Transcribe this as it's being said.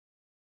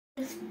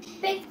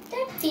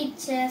Respected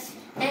teachers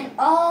and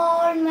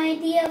all my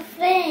dear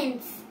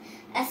friends,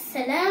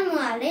 Assalamu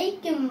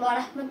alaikum wa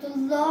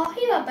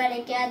rahmatullahi wa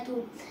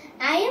barakatuh.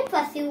 I am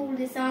Fasiul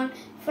Rizan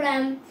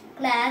from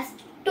class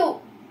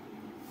 2.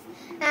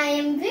 I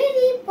am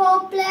very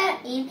popular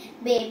in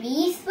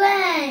baby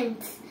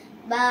swans.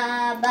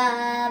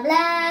 Baba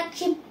black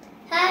sheep,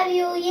 have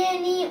you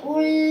any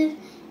wool?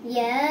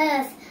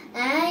 Yes,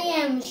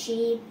 I am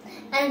sheep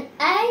and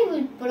I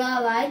will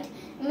provide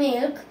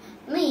milk,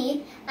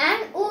 meat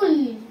and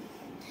wool.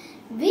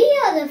 We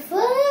are the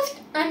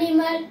first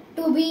animal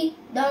to be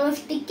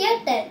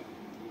domesticated.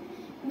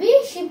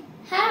 We sheep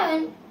have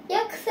an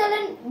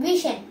excellent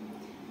vision.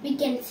 We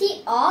can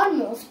see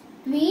almost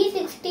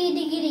 360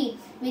 degrees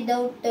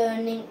without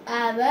turning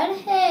our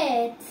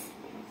heads.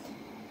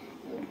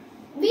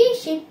 We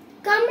sheep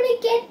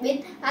communicate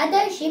with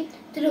other sheep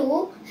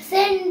through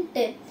scent.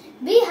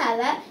 We have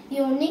a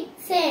unique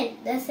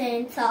scent, the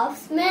sense of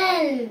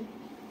smell.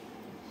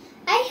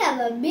 I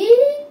have a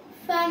big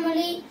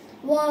family.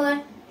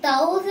 Over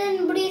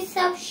 1,000 breeds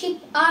of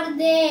sheep are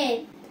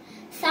there.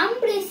 Some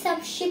breeds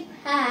of sheep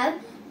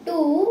have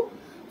 2,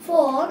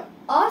 4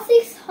 or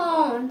 6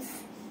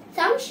 horns.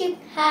 Some sheep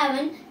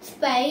have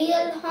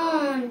spiral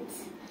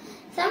horns.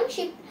 Some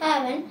sheep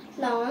have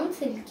long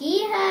silky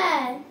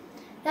hair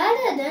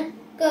rather than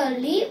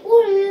curly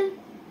wool.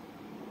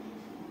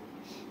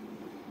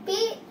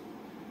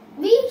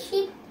 We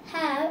sheep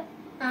have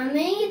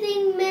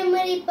amazing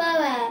memory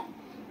power.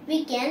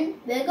 We can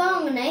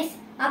recognize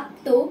up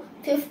to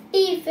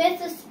 50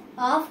 faces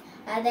of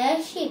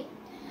other sheep.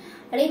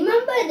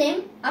 Remember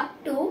them up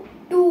to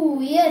 2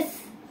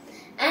 years.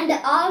 And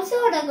also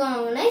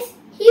recognize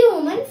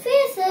human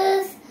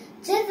faces.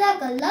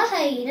 Jazakallah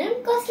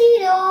khairan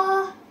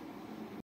kaseera.